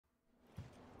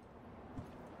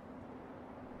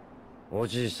お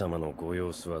じい様のご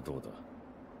様子はどうだ。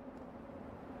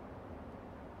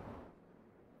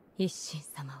一心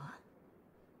様は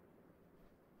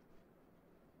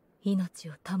命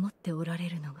を保っておられ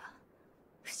るのが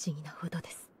不思議なほど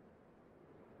です。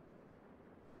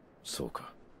そう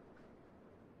か。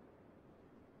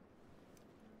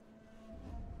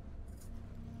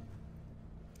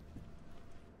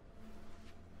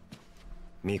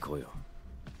巫女よ、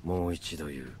もう一度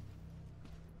言う。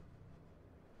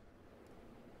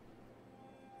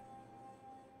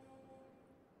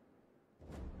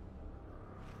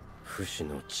不死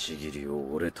のちぎり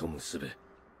を俺と結べ。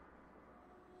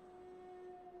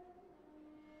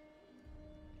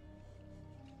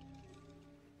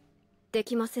で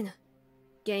きませぬ、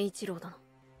源一郎殿。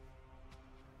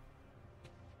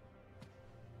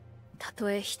たと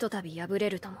えひとたび敗れ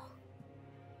るとも、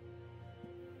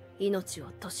命を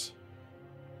賭し、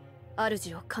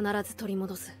主を必ず取り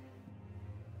戻す。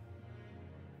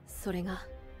それが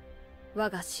我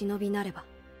が忍びなれば。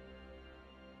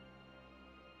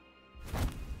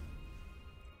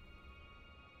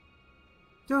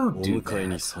Don't お do 迎え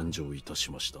に that. 参上いたし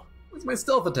ました。What's my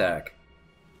stealth attack?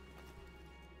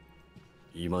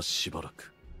 今しばら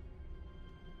く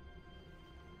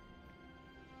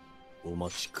お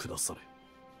待ちくだされ。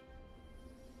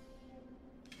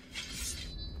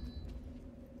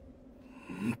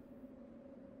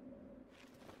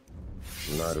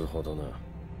なるほどな。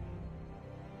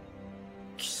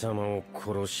貴様を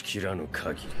殺しきらぬ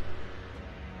限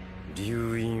り、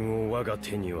流印を我が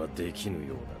手にはできぬ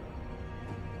ようだな。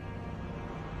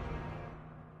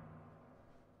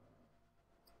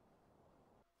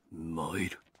参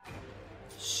る。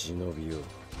忍びよ、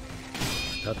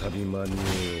再び間に合おう。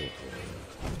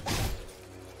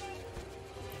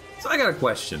 So I got a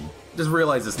question. Just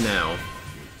realized this now.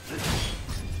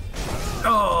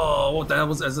 Oh, that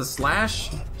was as a slash?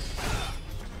 I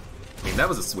mean, that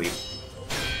was a sweep.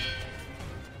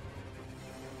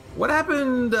 What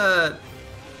happened,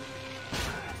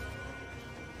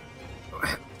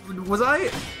 was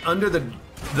I under the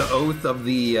oath of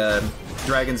the,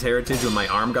 Dragon's Heritage when my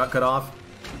arm got cut off?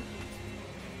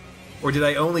 Or did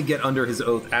I only get under his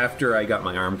oath after I got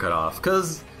my arm cut off?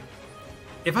 Because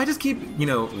if I just keep, you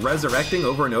know, resurrecting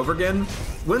over and over again,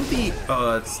 wouldn't the,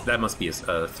 that must be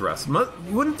a thrust.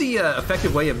 Wouldn't the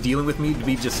effective way of dealing with me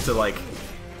be just to, like,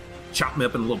 chop me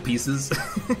up in little pieces?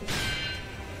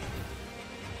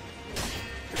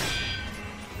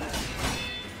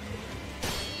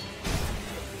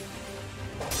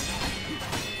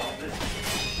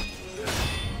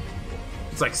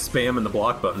 It's like spamming the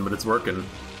block button, but it's working.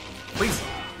 Please.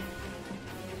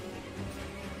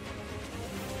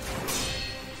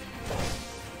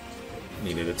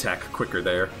 Needed to attack quicker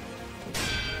there.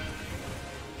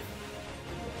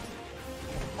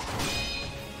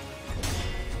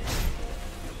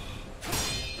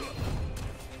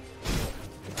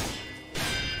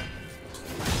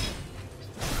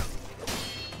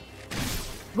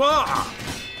 Wah!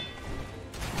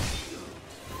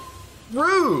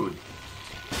 Rude!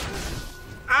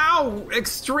 Ow!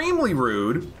 Extremely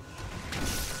rude!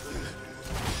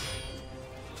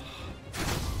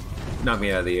 Knocked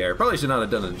me out of the air. Probably should not have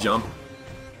done a jump.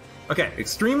 Okay,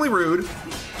 extremely rude.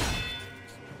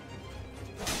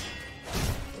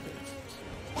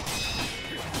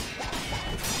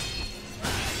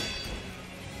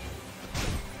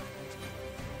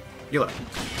 Heal up.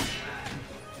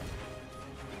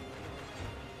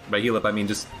 By heal up, I mean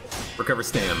just recover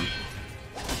stam.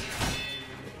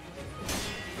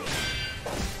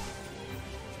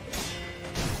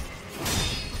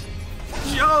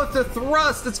 Oh, it's the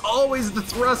thrust! It's always the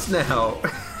thrust now!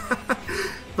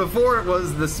 Before it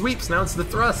was the sweeps, now it's the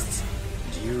thrusts.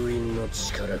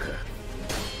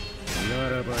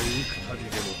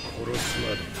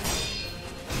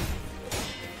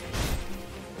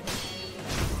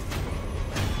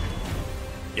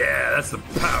 Yeah, that's the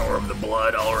power of the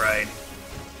blood, alright.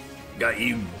 Got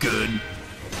you good.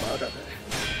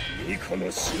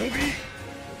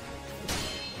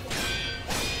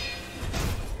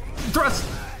 Thrust!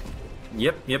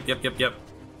 Yep.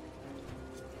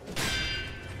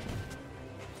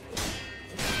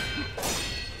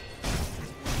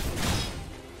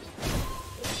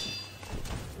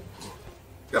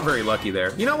 Got very lucky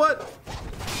there. You know what?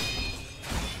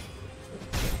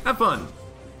 Have fun.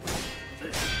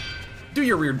 Do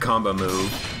your weird combo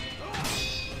move.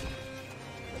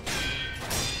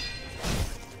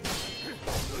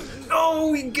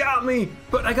 Oh, he got me!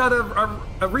 But I got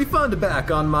a refund back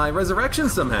on my resurrection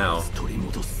somehow.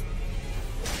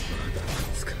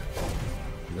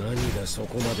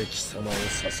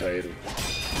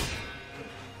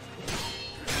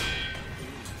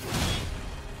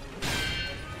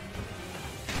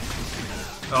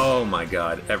 Oh my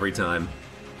god, every time.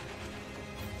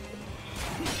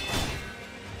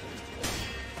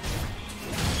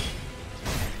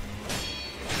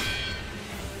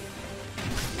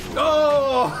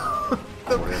 Oh!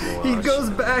 He goes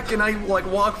back and I like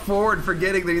walk forward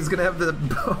forgetting that he's gonna have the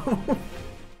bow.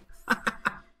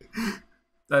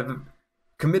 I've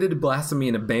committed blasphemy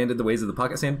and abandoned the ways of the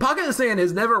pocket sand. Pocket sand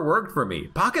has never worked for me.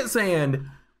 Pocket sand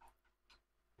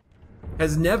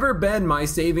has never been my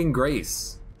saving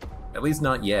grace. At least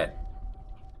not yet.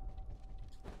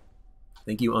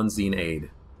 Thank you, unseen aid.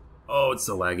 Oh, it's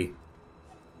so laggy.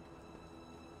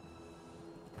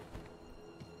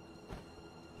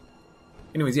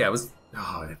 Anyways, yeah, I was...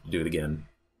 Oh, I have to do it again.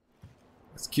 I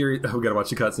was curious... Oh, we gotta watch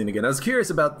the cutscene again. I was curious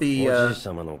about the...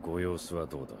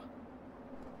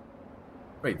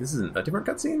 Wait, this isn't a different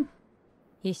cutscene?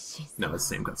 No, it's the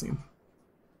same cutscene.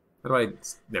 How do I...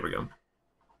 There we go.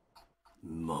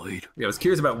 Yeah, I was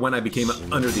curious about when I became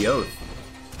under the oath.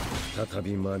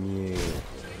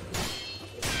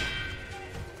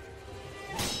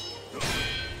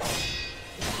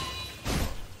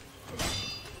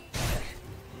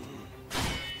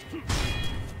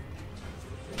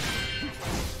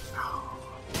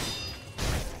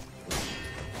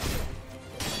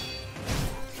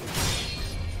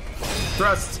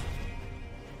 Thrust.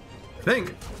 I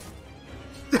think.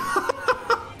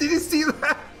 Did you see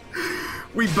that?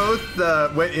 We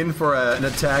both went in for an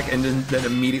attack and then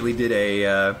immediately did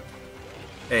a.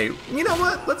 You know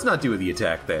what? Let's not do the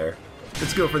attack there.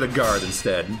 Let's go for the guard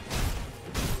instead.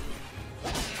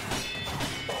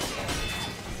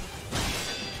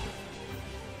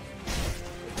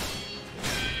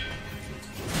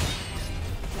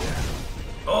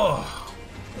 Oh.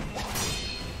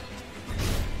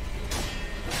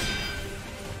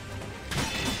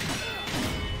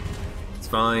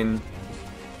 Fine.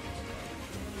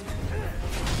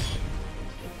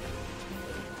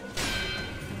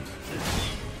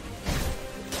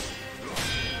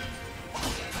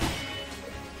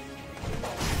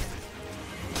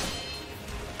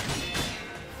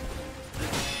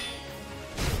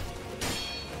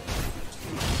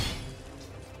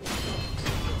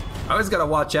 I always gotta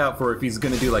watch out for if he's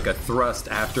gonna do like a thrust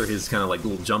after his kind of like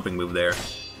little jumping move there.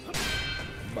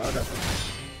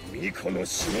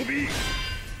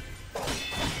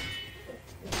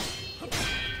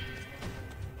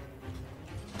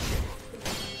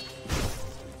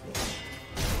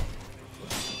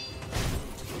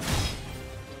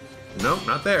 Nope,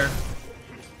 not there.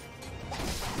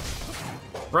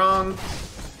 Wrong.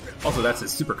 Also, that's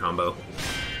his super combo.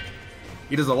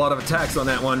 He does a lot of attacks on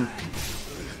that one.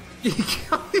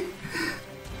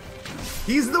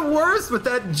 He's the worst with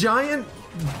that giant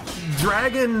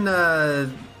dragon,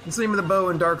 what's the name of the bow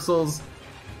in Dark Souls?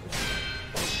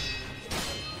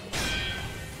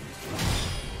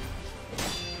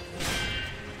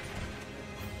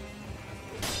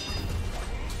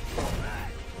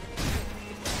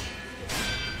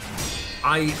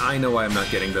 I know why I'm not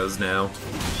getting those now.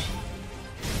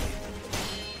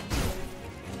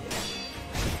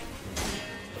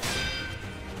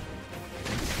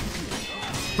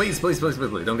 Please, please, please, please,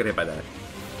 please, don't get hit by that.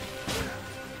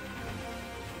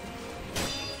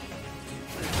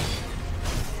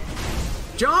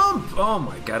 Jump! Oh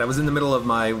my god, I was in the middle of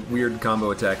my weird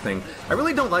combo attack thing. I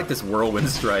really don't like this whirlwind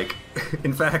strike.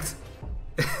 In fact,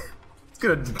 it's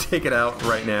gonna take it out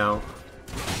right now.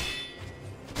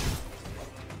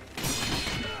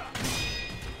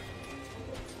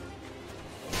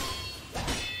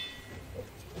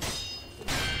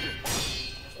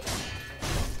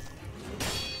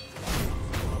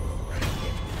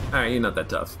 Alright, you're not that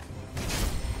tough.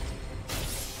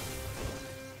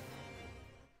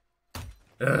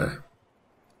 Ugh.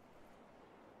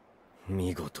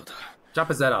 Chop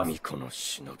his head off.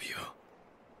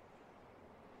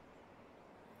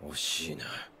 惜しいな。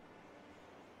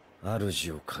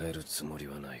主を変えるつもり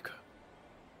はないか。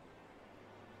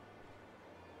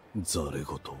ざれ言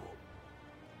を。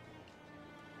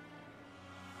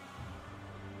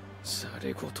ざ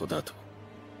れ言だと。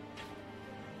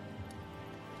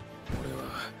俺は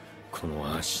こ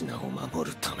のアシナを守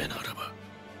るためならば、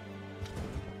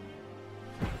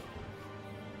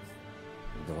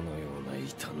どのような異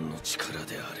端の力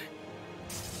であれ、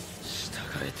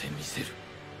従えてみせる。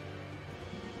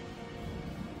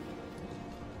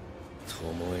巴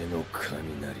の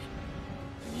雷、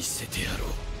見せてやろう。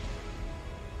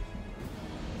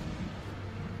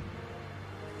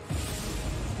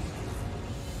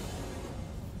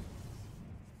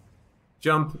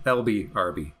Jump, LB,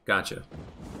 RB. Gotcha.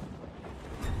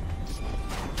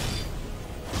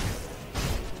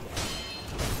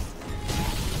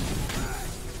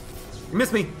 You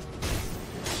missed me.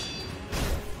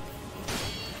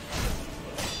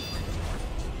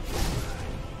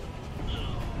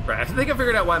 Right, I think I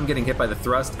figured out why I'm getting hit by the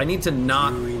thrust. I need to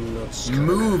not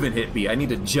move and hit B. I need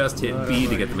to just hit B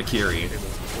to get the Makiri.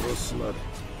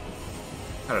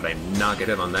 How did I not get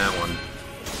hit on that one?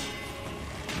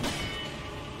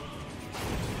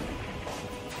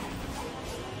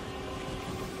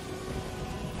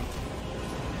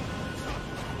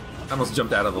 I almost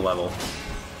jumped out of the level.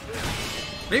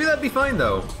 Maybe that'd be fine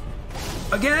though.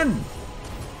 Again!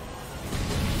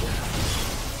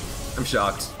 I'm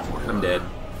shocked. I'm dead.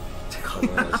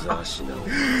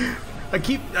 I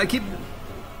keep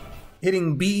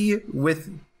hitting B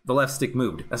with the left stick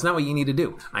moved. That's not what you need to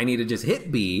do. I need to just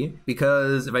hit B,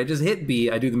 because if I just hit B,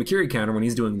 I do the Makiri counter when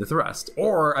he's doing the thrust.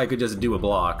 Or I could just do a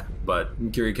block, but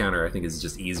Makiri counter I think is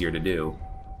just easier to do.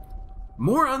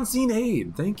 More unseen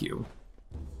aid, thank you.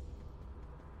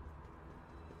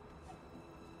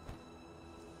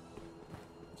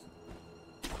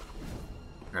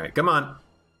 Alright, come on.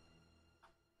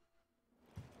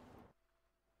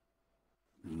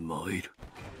 参る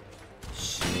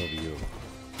忍びよ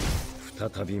再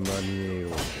び間に合えよ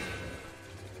う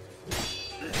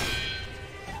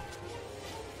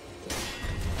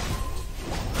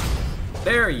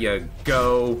There you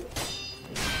go.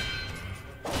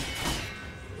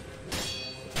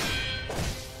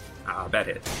 Ah, that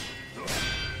hit.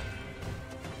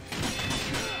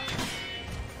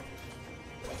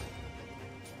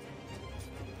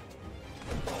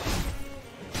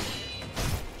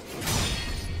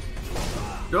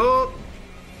 Oh!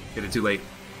 Get it too late.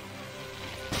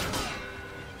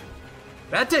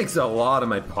 That takes a lot of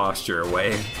my posture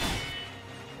away.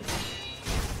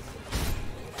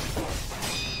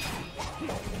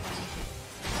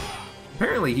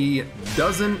 Apparently he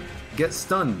doesn't get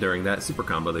stunned during that super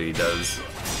combo that he does.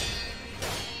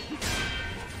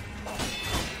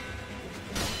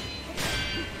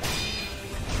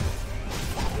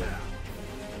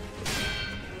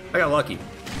 I got lucky.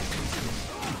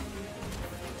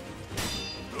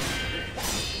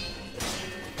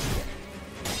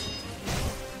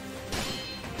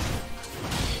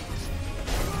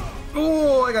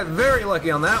 Oh, I got very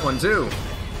lucky on that one too.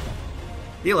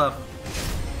 Heal up.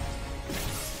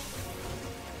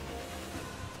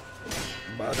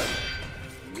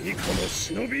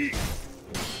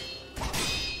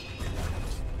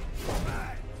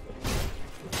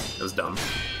 That was dumb.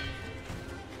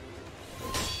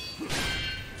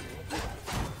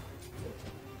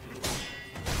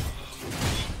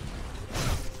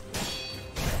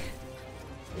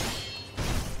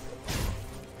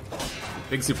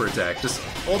 Big super attack. Just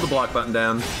hold the block button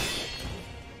down.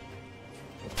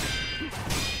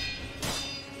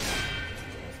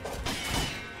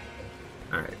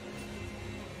 Alright.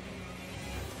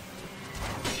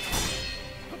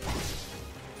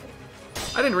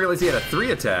 I didn't realize he had a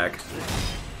 3 attack.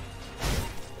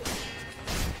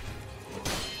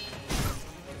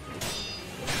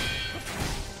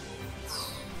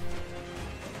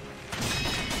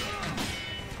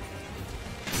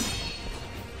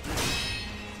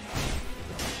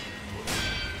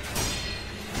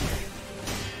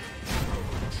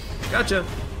 Gotcha.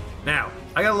 Now,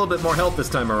 I got a little bit more health this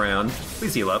time around.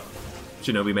 Please heal up,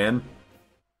 Shinobi man.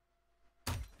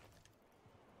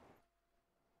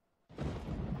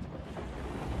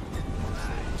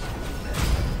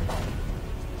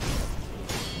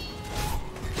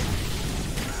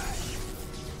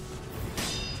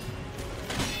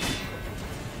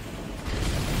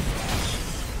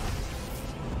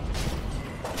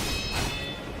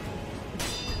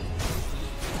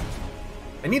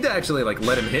 I need to actually like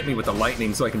let him hit me with the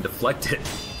lightning so I can deflect it.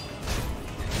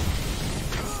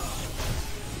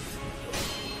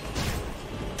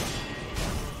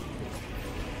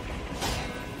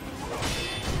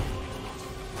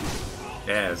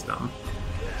 Yeah, it's dumb.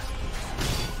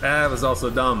 That was also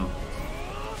dumb.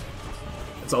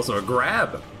 It's also a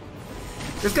grab.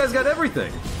 This guy's got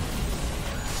everything.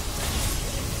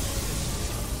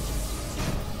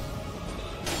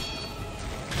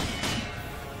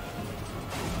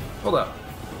 Hold up.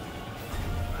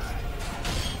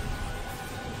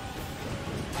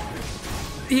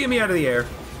 He hit me out of the air.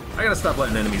 I gotta stop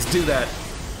letting enemies do that.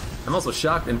 I'm also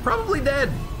shocked and probably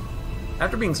dead.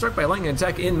 After being struck by a lightning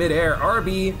attack in midair,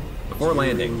 RB before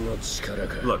landing.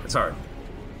 Look, it's hard.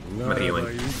 I'm not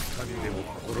healing.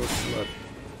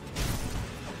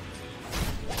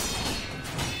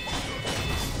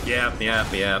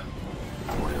 Yep.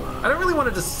 I don't really want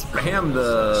to just spam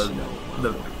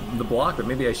the block, but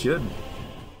maybe I should.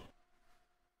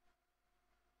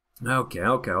 Okay.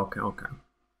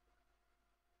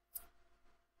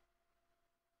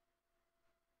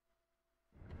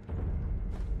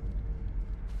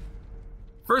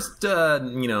 First,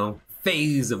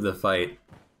 phase of the fight,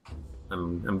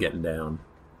 I'm getting down.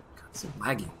 God, it's so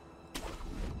laggy.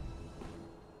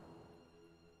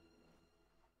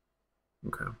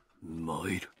 Okay.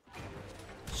 参る。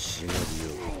忍びよ。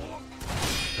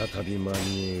再び間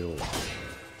に合おう。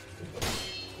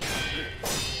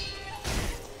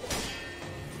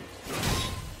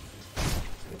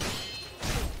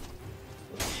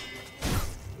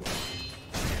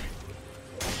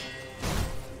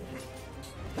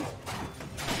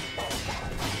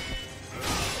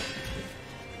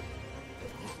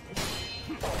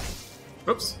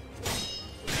Oops.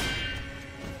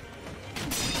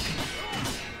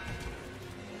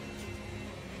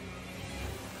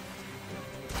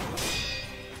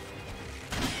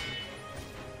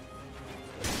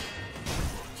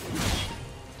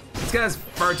 This guy has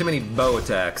far too many bow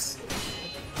attacks.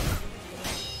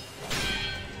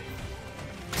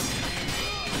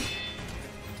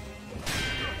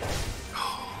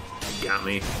 Got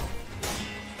me.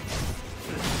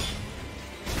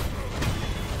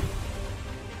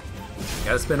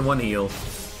 Gotta spend one heal.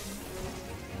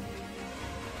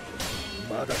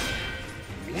 まだ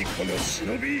巫女の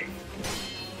忍び。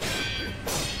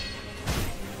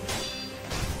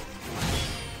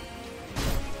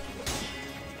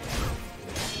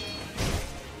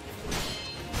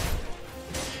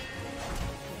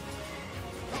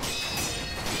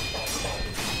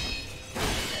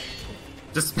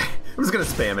I'm just gonna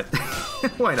spam it.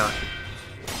 Why not?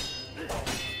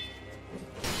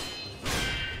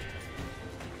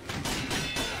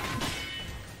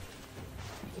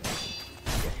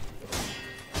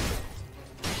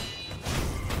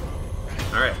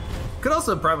 Alright. Could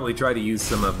also probably try to use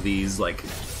some of these, like,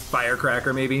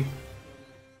 firecracker, maybe.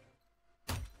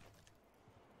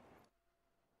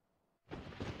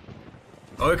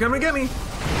 Oh, they're coming to get me!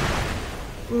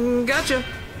 Gotcha!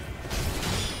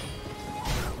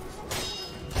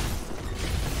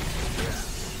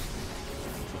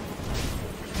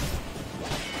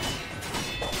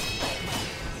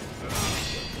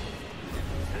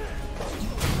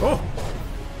 Oh!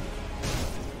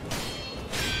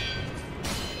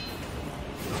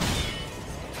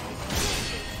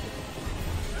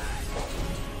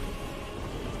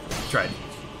 Tried.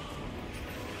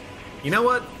 You know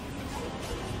what?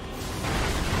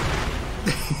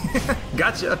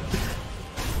 Gotcha.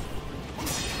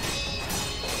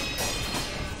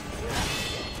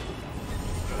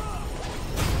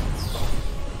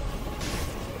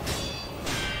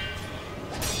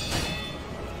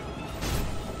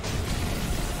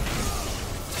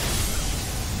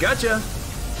 Gotcha.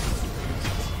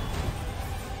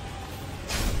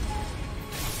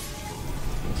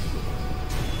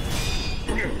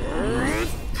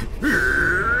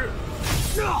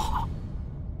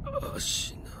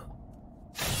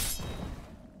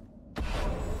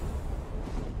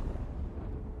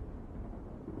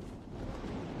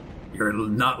 You're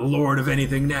not lord of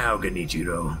anything now,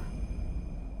 Genichiro.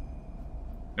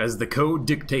 As the code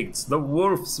dictates, the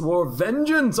wolf swore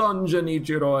vengeance on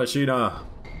Genichiro Ashina.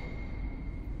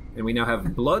 And we now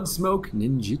have Blood Smoke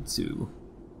Ninjutsu.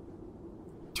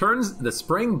 Turns the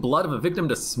spraying blood of a victim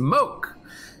to smoke.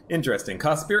 Interesting.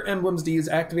 Cost spirit emblems to use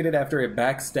activated after a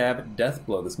backstab death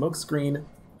blow. The smoke screen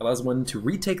allows one to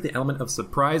retake the element of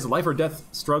surprise. Life or death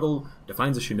struggle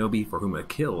defines a shinobi for whom a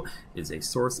kill is a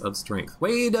source of strength.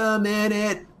 Wait a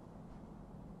minute!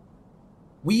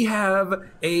 We have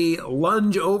a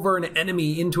lunge over an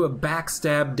enemy into a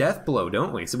backstab death blow,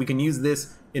 don't we? So we can use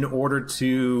this in order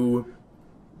to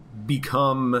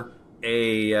become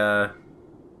a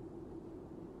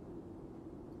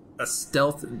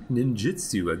stealth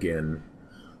ninjutsu again.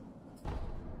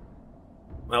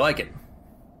 I like it.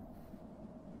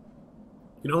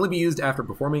 Can only be used after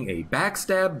performing a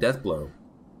backstab death blow.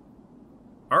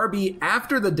 RB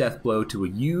after the death blow to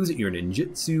use your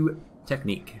ninjutsu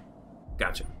technique.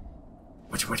 Gotcha.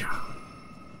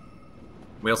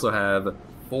 We also have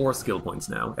 4 skill points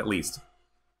now, at least.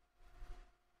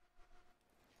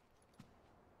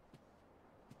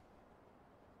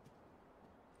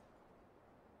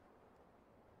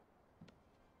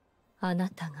 あな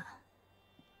たが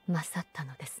勝った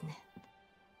のですね。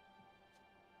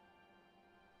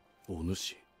お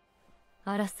主。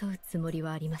争うつもり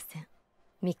はありません。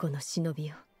巫女の忍び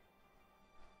よ。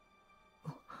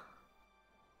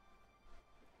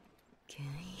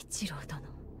源一郎殿、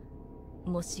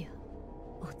もしや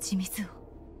落ち水を。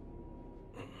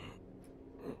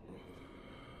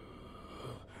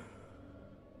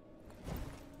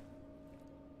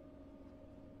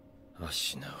ア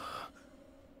シナは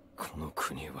この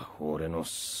国は俺の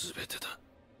全てだ。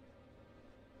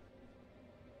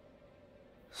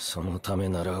そのため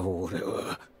なら俺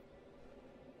は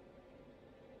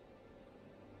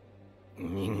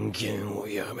人間を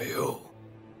やめよう。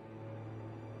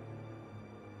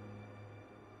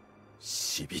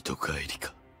死人帰り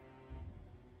か。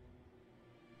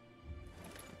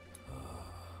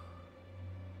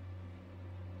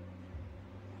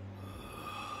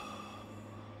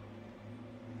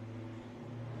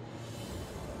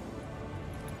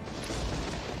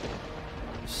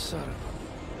さらば。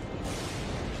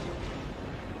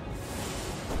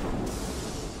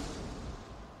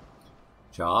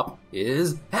Chop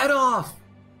his head off!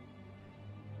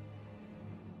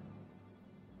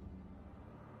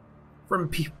 From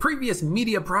previous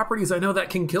media properties, I know that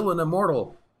can kill an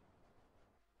immortal.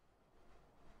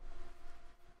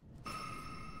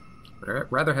 But I'd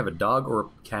rather have a dog or a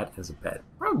cat as a pet.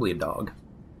 Probably a dog.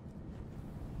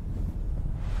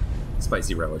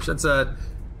 Spicy relish. That's a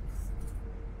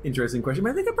interesting question,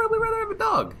 but I think I'd probably rather have a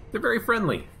dog. They're very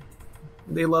friendly.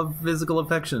 They love physical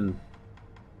affection.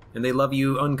 And they love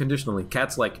you unconditionally.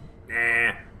 Cat's like,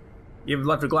 eh. You've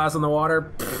left a glass on the water?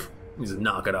 Pfft, you just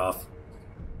knock it off.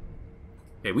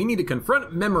 Okay, we need to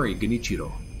confront memory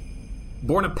Genichiro.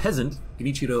 Born a peasant,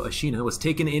 Genichiro Ashina was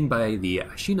taken in by the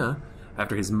Ashina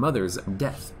after his mother's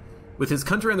death. With his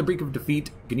country on the brink of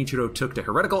defeat, Genichiro took to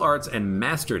heretical arts and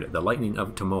mastered the lightning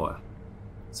of Tomoa.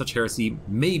 Such heresy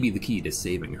may be the key to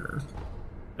saving her.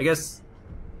 I guess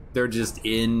they're just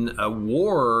in a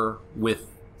war with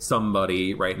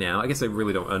somebody right now. I guess I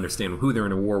really don't understand who they're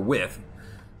in a war with,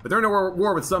 but they're in a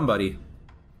war with somebody.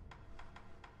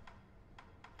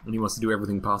 And he wants to do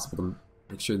everything possible to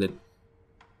make sure that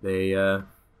they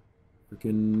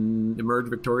can emerge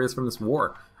victorious from this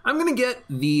war. I'm gonna get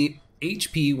the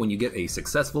HP when you get a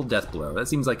successful death blow. That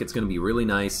seems like it's gonna be really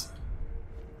nice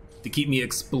to keep me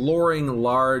exploring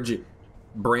large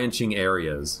branching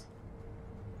areas.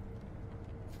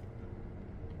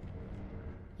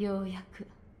 ようやく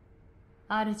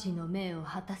主の命を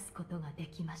果たすことがで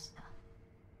きました。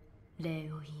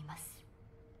礼を言います。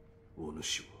お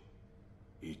主は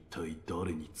一体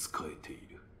誰に仕えてい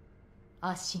る？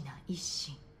アシナ一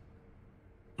心。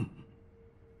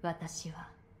私は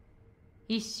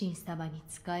一心様に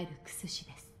仕えるクスシ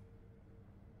です。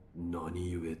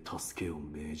何故助けを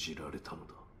命じられたの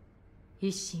だ？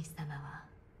一心様は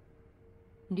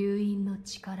流因の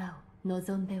力を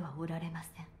望んではおられま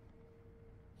せん。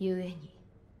故に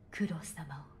九郎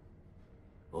様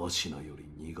を。アシナより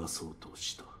逃がそうと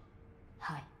した。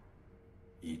は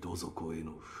い。井戸底へ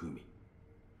の文。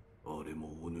あれ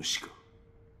もお主か？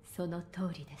その通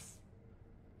りです。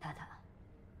ただ、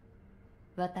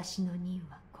私の任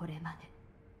はこれまで。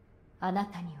あな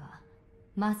たには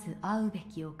まず会うべ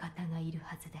きお方がいる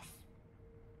はずです。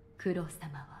九郎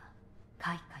様は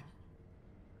開花に。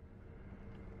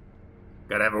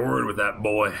 Gotta have a word with that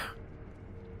boy.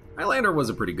 Highlander was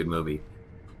a pretty good movie.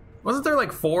 Wasn't there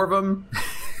like 4 of them?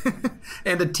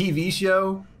 And a TV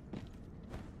show?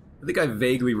 I think I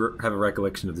vaguely have a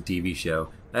recollection of the TV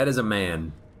show. That is a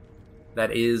man.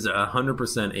 That is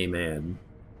 100% a man.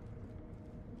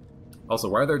 Also,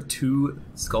 why are there 2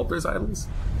 sculptor's idols?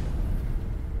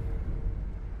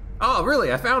 Oh,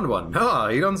 really? I found one. Oh,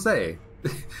 you don't say.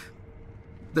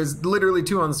 There's literally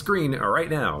 2 on screen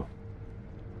right now.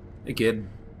 Hey, kid.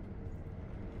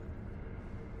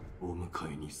 お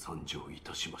迎えに参上い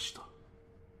たしました。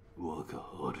我が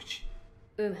主。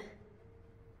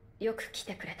よく来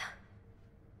てくれた。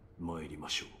参りま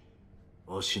しょ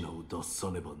う。アシナを脱さ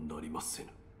ねばなりませぬ。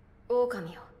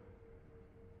狼よ。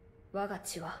我が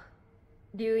血は、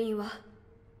流因は、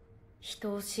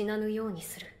人を死なぬように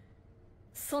する。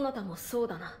そなたもそう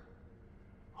だな。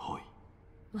はい。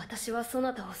私はそ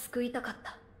なたを救いたかっ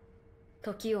た。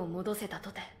時を戻せた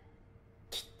とて、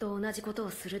きっと同じことを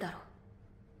するだろう。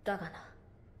だがな、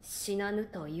死なぬ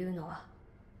というのは、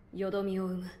よどみを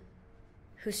生む。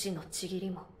不死のちぎり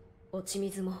も、落ち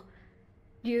水も、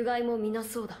流害も皆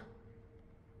そうだ。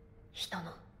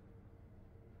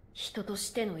人と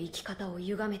しての生き方を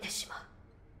歪めてしまう。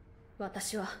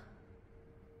私は、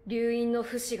流因の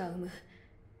不死が生む、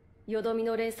よどみ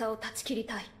の連鎖を断ち切り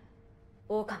たい。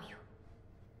狼よ。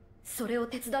それを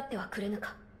手伝ってはくれぬ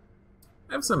か。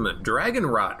I have some dragon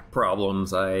rot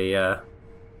problems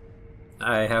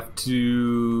I have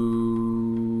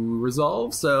to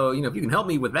resolve, so, you know, if you can help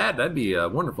me with that, that'd be a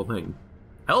wonderful thing.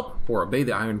 Help or obey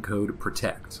the Iron Code,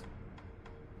 protect.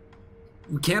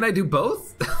 Can I do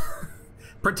both?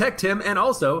 Protect him and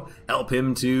also help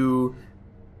him to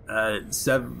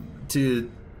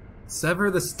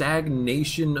sever the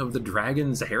stagnation of the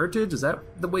dragon's heritage? Is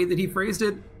that the way that he phrased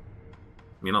it?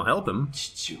 I mean, I'll help him.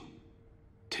 父よ、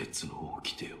鉄の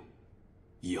掟よ。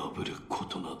破るこ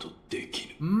となどで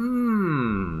き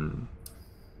ぬ。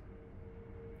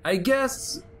I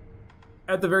guess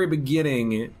at the very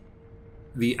beginning,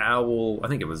 the owl, I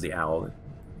think it was the owl.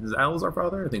 Is Owl's our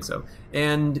father? I think so.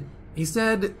 And he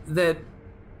said that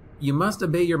you must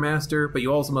obey your master, but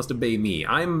you also must obey me.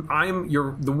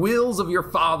 The wills of your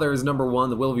father is number one,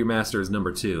 the will of your master is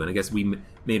number two. And I guess we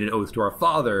made an oath to our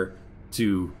father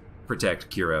to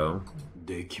protect Kiro.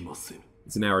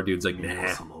 So now our dude's like,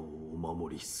 nah.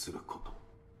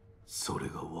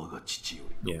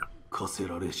 Yeah.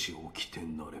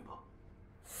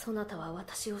 そなたは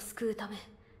私を救うため、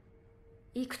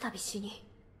幾度死に、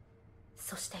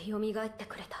そして蘇って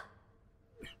くれた。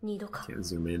2度か、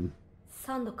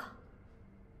3度か、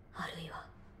あるいは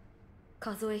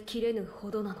数えきれぬほ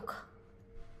どなのか。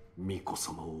巫女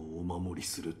様をお守り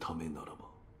するためならば、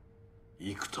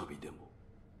幾度でも。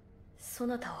そ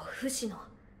なたを不死の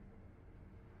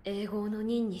永劫の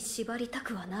任に縛りた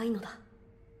くはないのだ。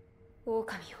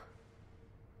狼よ、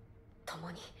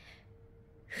共に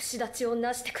不死立ちを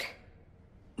なしてくれ。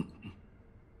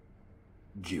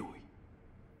御意。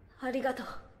ありがと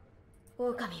う、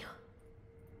狼よ。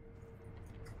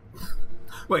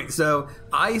Wait, so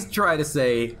I try to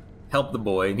say, help the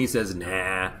boy, and he says,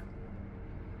 nah.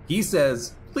 He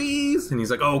says, please, and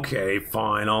he's like, okay,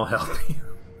 fine, I'll help you.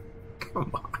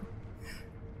 Come on.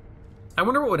 I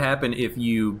wonder what would happen if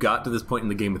you got to this point in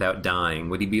the game without dying.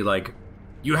 Would he be like,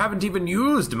 you haven't even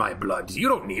used my blood, you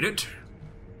don't need it?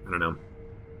 I don't know.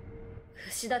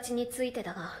 不死立ちについて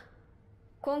だが、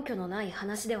根拠のない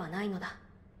話ではないのだ。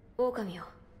狼よ、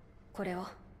これを。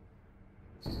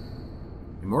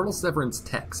Immortal Severance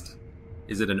Text.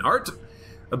 Is it an art?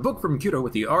 A book from Kiro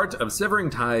with the art of severing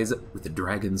ties with the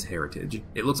dragon's heritage.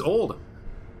 It looks old.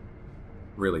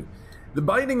 Really. The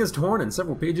binding is torn and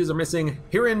several pages are missing.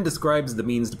 Herein describes the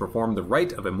means to perform the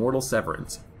rite of immortal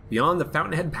severance. Beyond the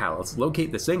Fountainhead Palace,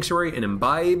 locate the sanctuary and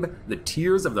imbibe the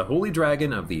tears of the holy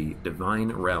dragon of the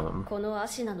divine realm. このア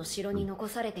シナの城に残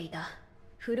されていた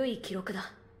古い記録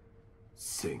だ。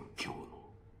宣教の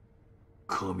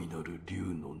神なる竜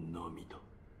の涙。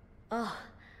ああ、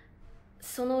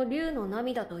その竜の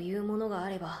涙というものがあ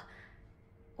れば、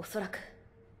おそらく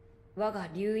我が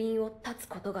竜院を断つ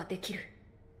ことができる。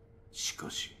しか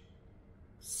し、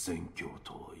宣教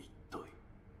とは一体。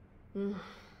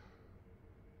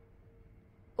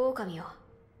狼よ、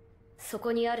そ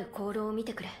こにある香炉を見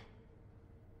てくれ。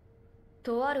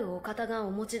とあるお方が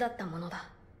お持ちだったものだ。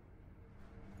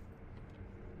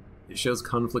It shows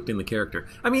conflict in the character.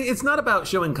 I mean, it's not about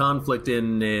showing conflict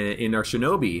in our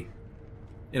shinobi,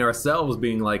 in ourselves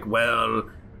being like, well,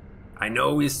 I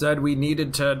know we said we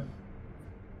needed to,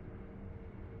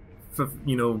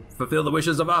 fulfill the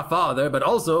wishes of our father, but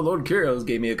also Lord Kyros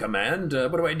gave me a command.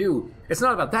 What do I do? It's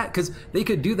not about that, because they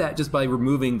could do that just by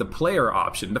removing the player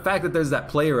option. The fact that there's that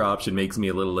player option makes me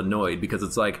a little annoyed, because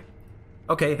it's like,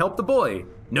 okay, help the boy.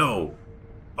 No.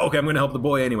 Okay, I'm gonna help the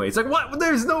boy anyway. It's like, what?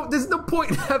 There's no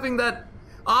point in having that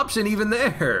option even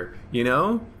there, you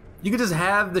know? You could just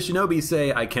have the shinobi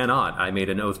say, I cannot. I made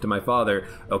an oath to my father.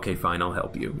 Okay, fine, I'll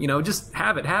help you. You know, just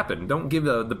have it happen. Don't give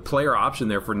the player option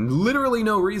there for literally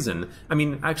no reason. I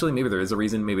mean, actually, maybe there is a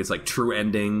reason. Maybe it's like true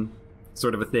ending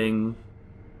sort of a thing.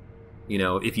 You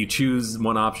know, if you choose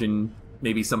one option,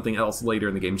 maybe something else later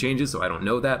in the game changes, so I don't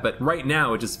know that. But right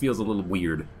now, it just feels a little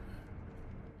weird.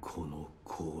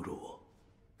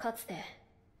 かつて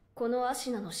このア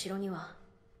シナの城には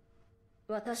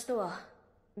私とは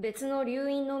別の竜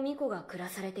院の巫女が暮ら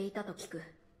されていたと聞く。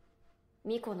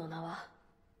巫女の名は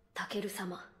タケル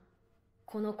様。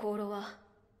この香炉は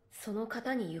その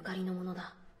方にゆかりのもの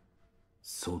だ。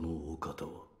そのお方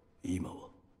は今は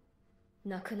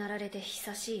亡くなられて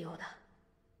久しいようだ。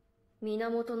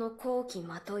源の好機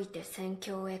まといて宣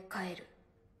教へ帰る、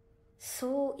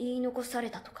そう言い残さ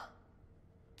れたとか。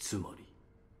つまり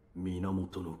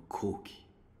源の好機、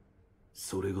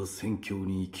それが宣教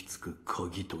に行き着く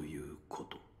鍵というこ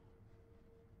と。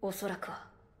おそらくは。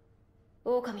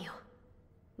狼よ、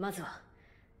まずは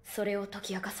それを解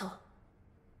き明かそう。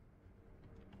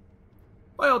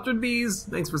Bye, Altered Bees!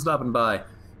 Thanks for stopping by.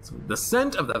 So, the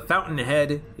scent of the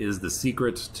Fountainhead is the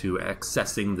secret to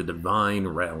accessing the divine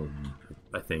realm,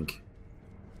 I think.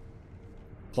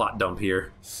 Plot dump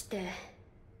here.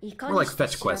 More like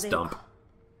fetch quest dump.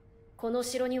 この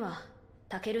城には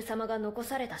タケル様が残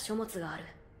された書物がある。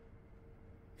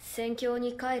宣教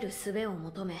に帰る術を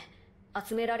求め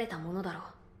集められたものだろう。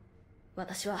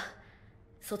私は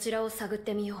そちらを探っ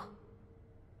てみよう。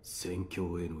宣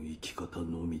教への生き方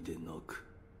のみでなく、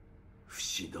不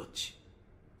死立ち、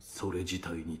それ自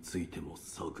体についても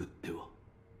探っては。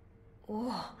お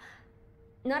お、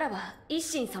ならば一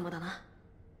心様だな。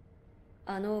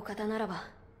あのお方ならば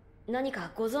何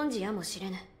かご存知やもしれ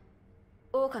ぬ。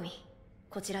狼、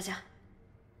こちらじゃ。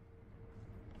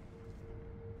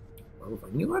Well, if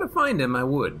I knew how to find him, I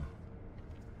would.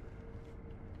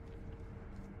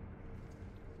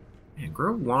 Man,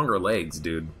 grow longer legs,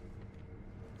 dude.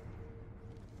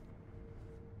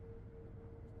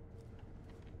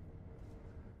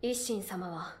 一心様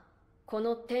はこ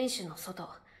の天守の外、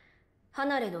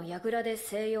離れの櫓で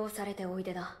静養されておい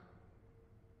でだ。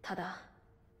ただ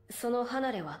その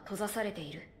離れは閉ざされて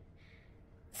いる。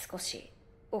少し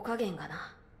お加減が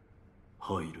な。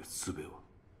入る術は？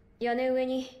屋根上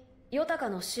にヨタカ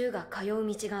の衆が通う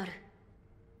道がある。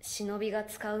忍びが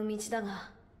使う道だ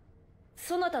が、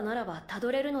そなたならばた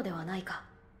どれるのではないか。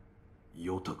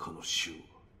ヨタカの衆は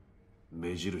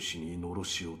目印にのろ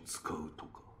しを使うと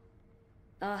か？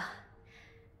ああ、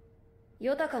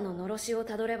ヨタカののろしを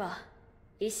たどれば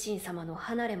一心様の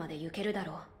離れまで行けるだ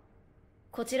ろう。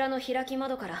こちらの開き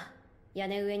窓から屋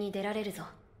根上に出られるぞ。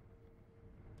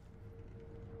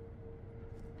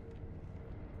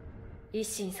一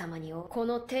心様にこ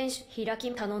の天守開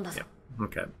き頼んだぞ。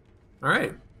Okay.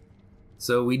 Alright.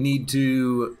 So we need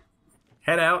to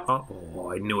head out. Oh,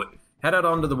 I knew it. Head out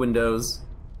onto the windows.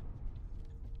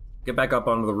 Get back up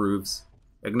onto the roofs.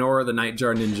 Ignore the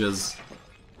Nightjar ninjas.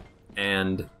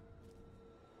 And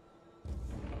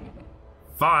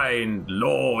find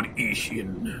Lord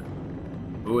Ishin,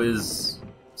 who is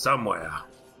somewhere. At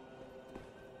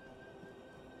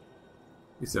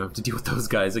least I don't have to deal with those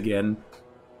guys again.